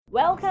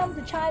Welcome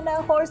to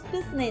China Horse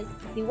Business,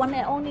 the one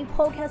and only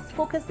podcast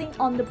focusing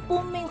on the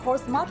booming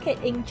horse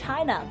market in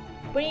China.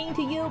 Bringing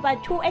to you by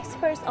two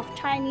experts of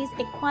Chinese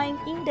equine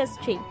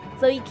industry,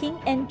 Zoe King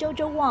and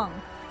Jojo Wang,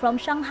 from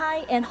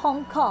Shanghai and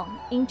Hong Kong,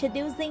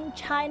 introducing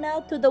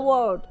China to the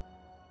world.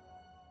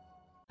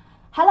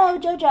 Hello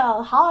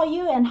Jojo, how are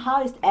you and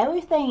how is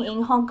everything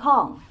in Hong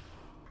Kong?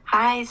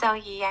 Hi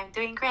Zoe, I'm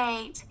doing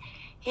great.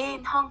 Here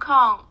in Hong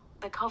Kong,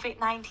 the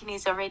COVID-19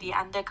 is already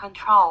under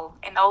control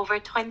and over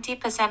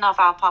 20% of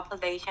our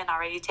population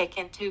already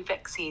taken two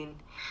vaccines.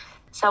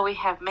 So we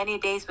have many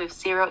days with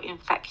zero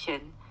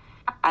infection.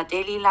 Our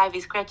daily life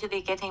is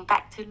gradually getting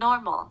back to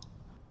normal.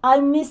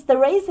 I miss the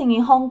racing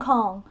in Hong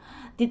Kong.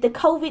 Did the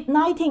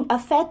COVID-19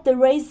 affect the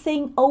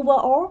racing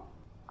overall?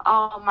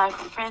 Oh, my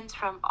friends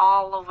from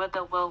all over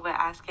the world were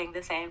asking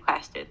the same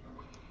question.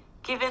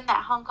 Given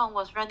that Hong Kong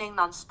was running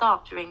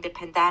non-stop during the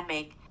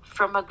pandemic,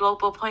 from a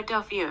global point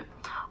of view,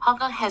 Hong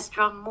Kong has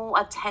drawn more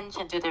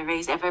attention to the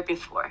race ever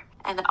before,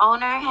 and the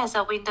owner has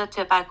a window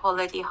to buy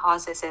quality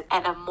horses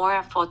at a more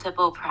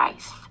affordable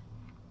price.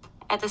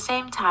 At the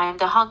same time,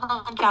 the Hong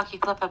Kong Jockey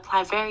Club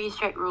applied very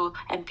strict rules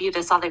and built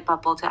a solid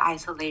bubble to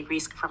isolate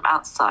risk from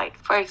outside.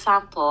 For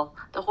example,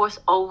 the horse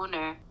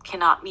owner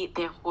cannot meet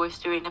their horse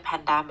during the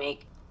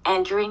pandemic.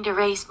 And during the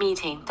race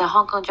meeting, the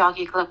Hong Kong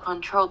Jockey Club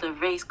controlled the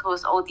race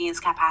course audience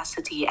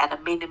capacity at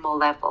a minimal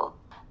level.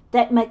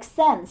 That makes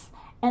sense.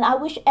 And I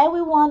wish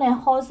everyone and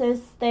horses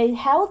stay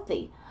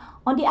healthy.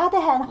 On the other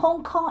hand,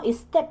 Hong Kong is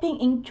stepping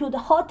into the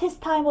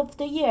hottest time of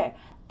the year.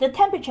 The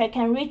temperature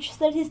can reach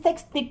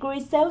 36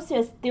 degrees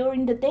Celsius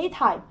during the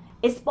daytime.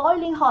 It's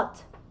boiling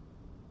hot.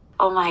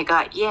 Oh my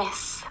God,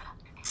 yes.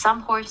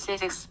 Some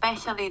horses,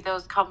 especially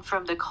those come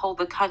from the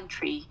colder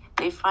country,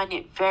 they find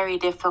it very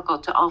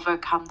difficult to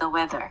overcome the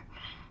weather.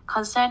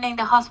 Concerning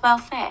the horse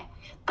welfare,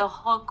 the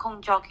Hong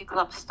Kong Jockey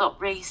Club stopped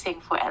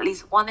racing for at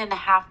least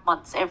 1.5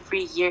 months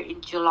every year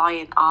in July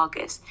and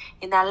August,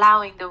 in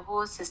allowing the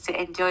horses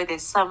to enjoy their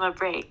summer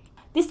break.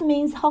 This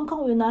means Hong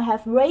Kong will not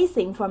have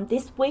racing from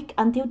this week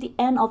until the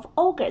end of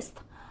August.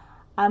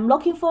 I'm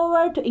looking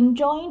forward to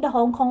enjoying the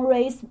Hong Kong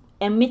race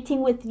and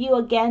meeting with you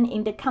again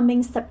in the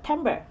coming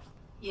September.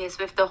 Yes,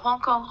 with the Hong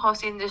Kong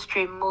horse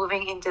industry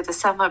moving into the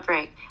summer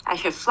break, I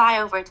should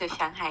fly over to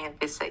Shanghai and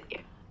visit you.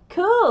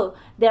 Cool!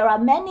 There are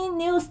many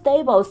new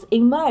stables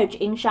emerge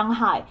in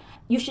Shanghai.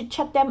 You should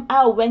check them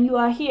out when you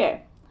are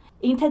here.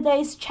 In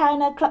today's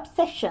China Club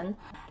section,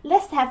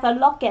 let's have a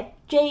look at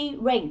Jay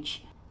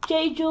Ranch.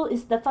 Jay Zhu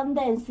is the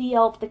founder and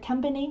CEO of the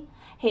company.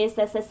 He is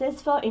a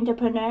successful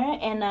entrepreneur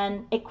and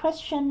an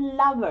equestrian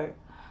lover.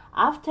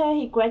 After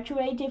he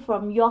graduated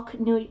from York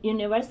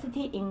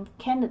University in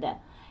Canada,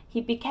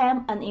 he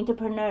became an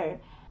entrepreneur.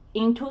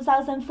 In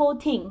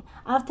 2014,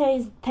 after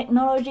his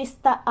technology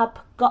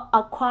startup got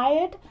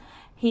acquired,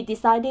 he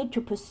decided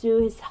to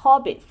pursue his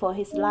hobby for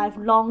his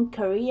lifelong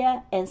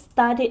career and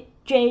started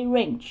Jay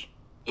Ranch.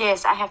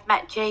 Yes, I have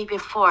met Jay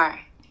before,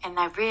 and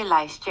I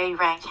realized Jay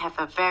Ranch have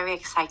a very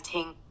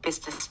exciting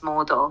business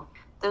model.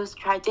 Those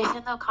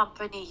traditional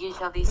companies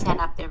usually set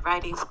up their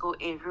riding school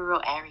in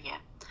rural area,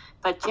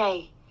 but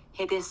Jay,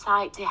 he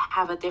decided to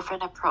have a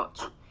different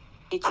approach.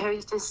 He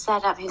chose to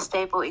set up his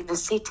stable in the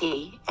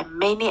city and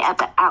mainly at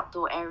the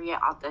outdoor area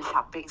of the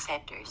shopping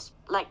centers,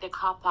 like the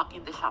car park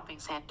in the shopping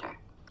center.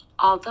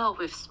 Although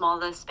with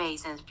smaller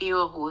space and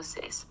fewer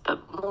horses,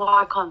 but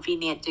more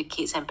convenient to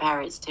kids and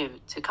parents to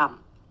come.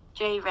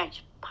 Jay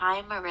Ranch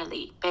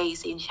primarily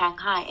based in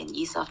Shanghai and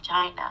east of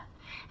China,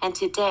 and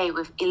today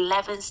with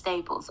 11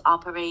 stables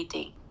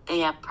operating,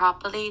 they are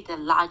probably the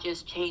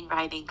largest chain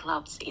riding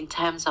clubs in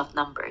terms of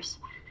numbers.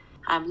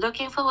 I'm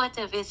looking forward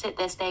to visit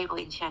the stable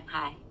in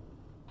Shanghai.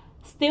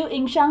 Still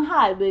in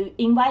Shanghai, we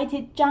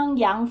invited Zhang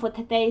Yang for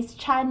today's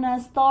China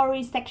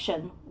Story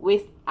section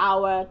with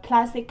our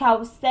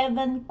classical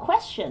 7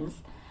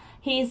 questions.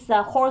 He is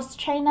a horse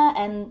trainer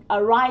and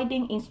a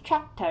riding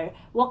instructor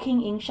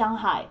working in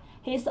Shanghai.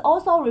 He is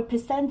also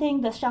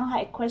representing the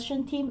Shanghai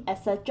equestrian team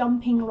as a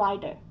jumping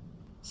rider.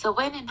 So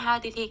when and how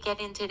did he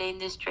get into the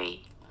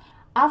industry?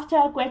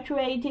 After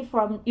graduating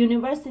from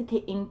university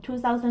in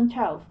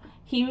 2012,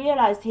 he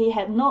realized he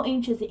had no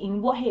interest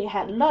in what he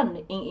had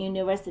learned in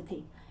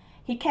university.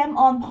 He came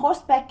on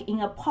horseback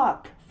in a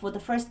park for the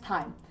first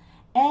time,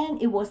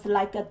 and it was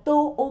like a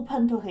door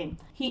opened to him.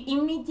 He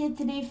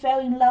immediately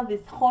fell in love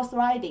with horse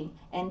riding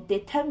and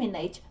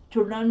determined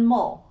to learn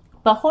more.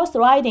 But horse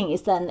riding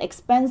is an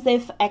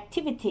expensive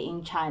activity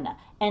in China,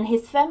 and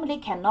his family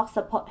cannot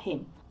support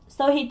him.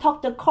 So he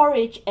took the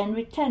courage and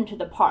returned to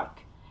the park.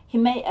 He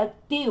made a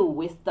deal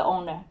with the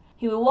owner.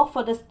 He will work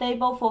for the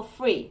stable for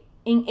free.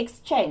 In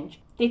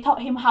exchange, they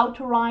taught him how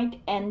to ride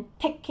and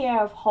take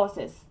care of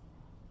horses.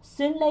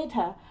 Soon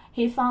later,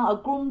 he found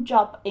a groom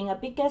job in a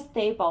bigger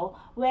stable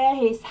where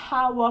his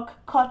hard work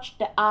caught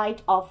the eye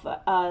of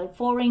a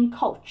foreign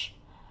coach.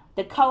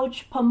 The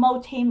coach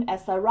promoted him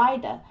as a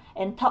rider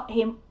and taught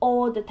him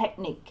all the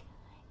technique.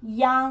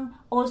 Yang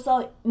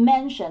also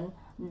mentioned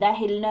that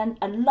he learned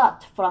a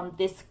lot from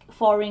this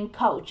foreign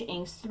coach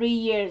in 3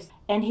 years,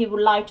 and he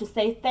would like to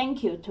say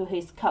thank you to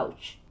his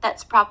coach.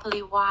 That's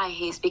probably why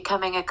he's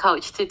becoming a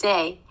coach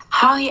today.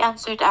 How he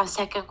answered our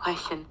second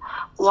question,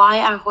 why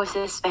are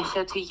horses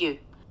special to you?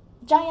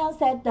 Zhang Yang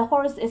said the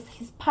horse is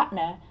his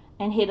partner,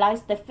 and he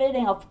likes the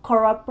feeling of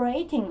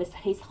cooperating with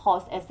his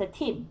horse as a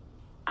team.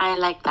 I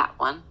like that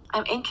one.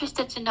 I'm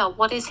interested to know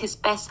what is his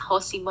best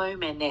horsey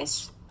moment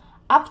is.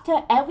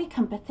 After every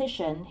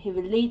competition, he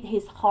will lead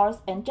his horse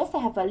and just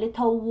have a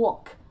little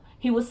walk.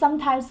 He would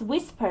sometimes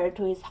whisper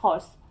to his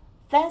horse,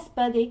 "Thanks,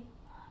 buddy."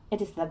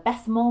 It is the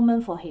best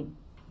moment for him.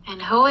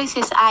 And who is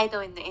his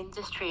idol in the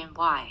industry and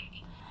why?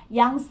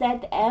 Yang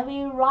said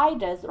every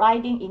rider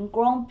riding in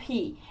Grand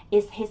Prix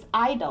is his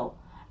idol.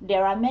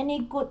 There are many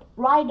good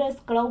riders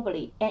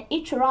globally, and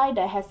each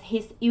rider has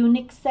his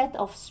unique set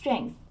of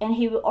strengths, and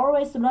he will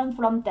always learn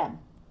from them.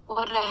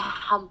 What a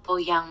humble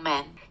young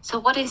man. So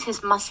what is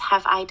his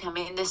must-have item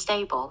in the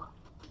stable?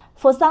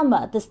 For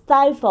summer, the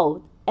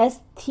Stifel,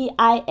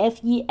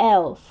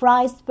 STIFEL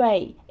fly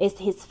spray is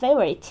his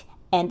favorite,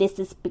 and this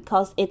is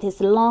because it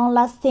is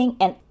long-lasting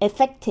and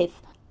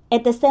effective.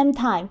 At the same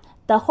time,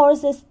 the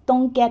horses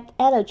don't get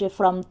allergy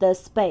from the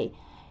spray.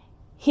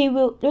 He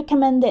will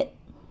recommend it.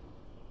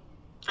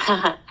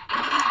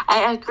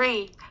 I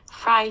agree.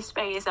 Fly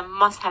spray is a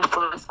must-have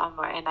for the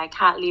summer, and I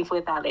can't live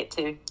without it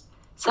too.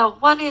 So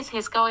what is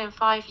his goal in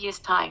 5 years'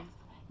 time?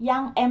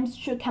 Yang aims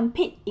to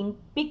compete in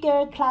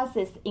bigger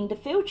classes in the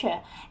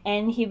future,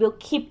 and he will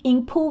keep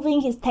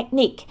improving his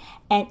technique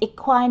and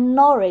equine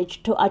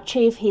knowledge to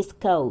achieve his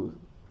goal.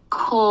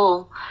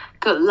 Cool.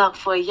 Good luck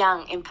for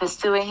Yang in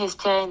pursuing his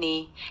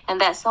journey. And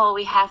that's all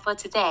we have for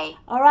today.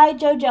 Alright,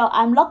 Jojo,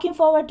 I'm looking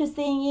forward to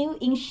seeing you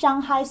in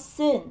Shanghai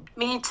soon.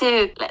 Me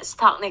too. Let's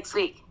talk next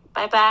week.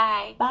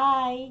 Bye-bye.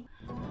 Bye.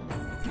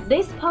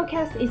 This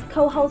podcast is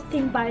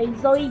co-hosted by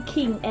Zoe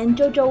King and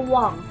Jojo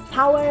Wang,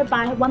 powered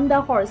by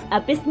Wonder Horse, a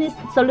business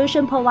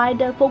solution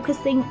provider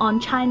focusing on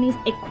Chinese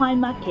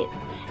equine market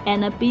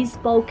and a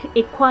bespoke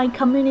equine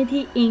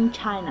community in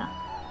China.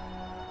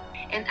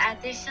 In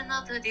addition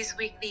to this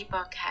weekly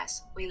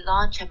podcast, we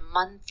launch a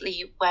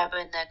monthly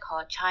webinar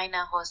called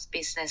China Horse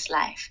Business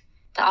Life.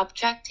 The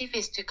objective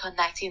is to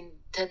connect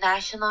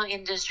international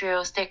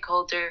industrial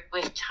stakeholders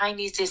with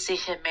Chinese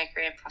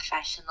decision-makers and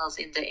professionals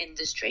in the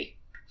industry.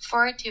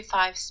 4 to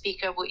 5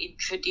 speakers will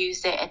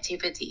introduce their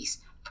activities,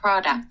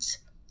 products,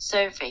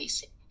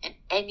 surveys, and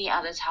any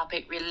other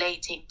topic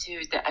relating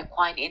to the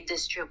equine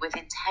industry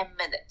within 10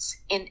 minutes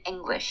in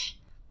English.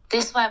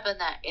 This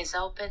webinar is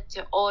open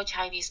to all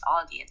Chinese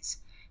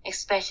audience,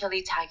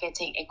 especially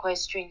targeting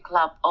equestrian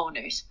club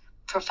owners,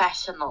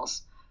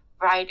 professionals,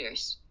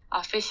 riders,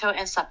 officials,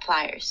 and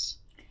suppliers.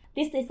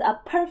 This is a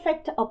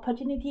perfect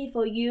opportunity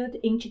for you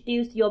to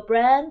introduce your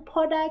brand,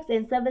 products,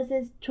 and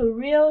services to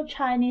real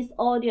Chinese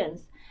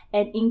audience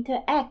and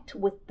interact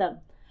with them.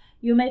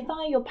 You may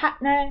find your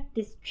partner,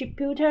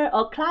 distributor,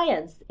 or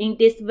clients in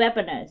these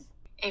webinars.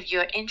 If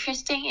you're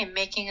interested in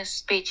making a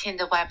speech in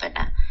the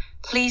webinar,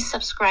 please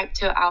subscribe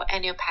to our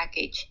annual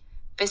package,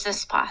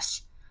 Business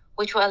Pass,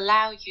 which will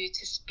allow you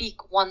to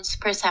speak once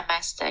per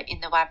semester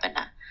in the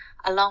webinar,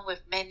 along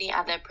with many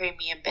other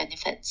premium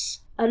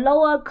benefits. A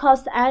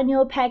lower-cost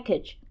annual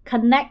package,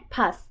 Connect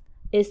Pass,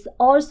 is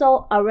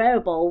also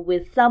available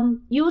with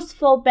some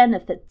useful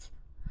benefits.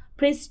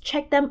 Please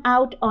check them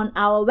out on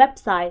our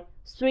website,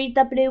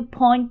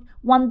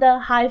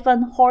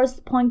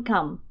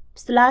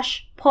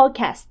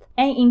 www.wonder-horse.com/podcast,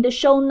 and in the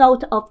show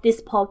note of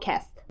this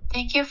podcast.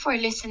 Thank you for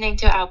listening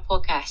to our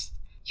podcast.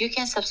 You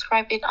can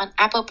subscribe it on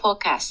Apple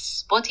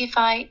Podcasts,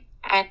 Spotify,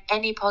 and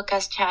any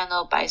podcast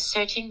channel by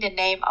searching the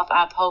name of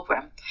our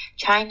program,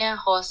 China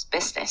Horse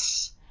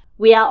Business.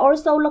 We are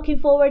also looking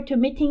forward to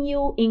meeting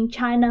you in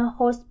China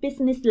Horse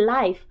Business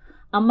Live,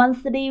 a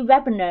monthly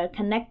webinar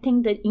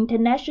connecting the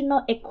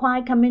international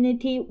equine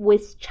community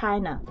with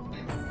China.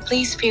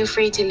 Please feel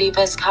free to leave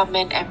us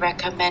comment and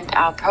recommend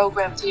our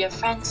program to your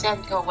friends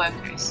and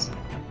coworkers.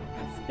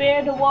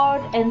 Spread the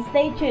word and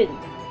stay tuned.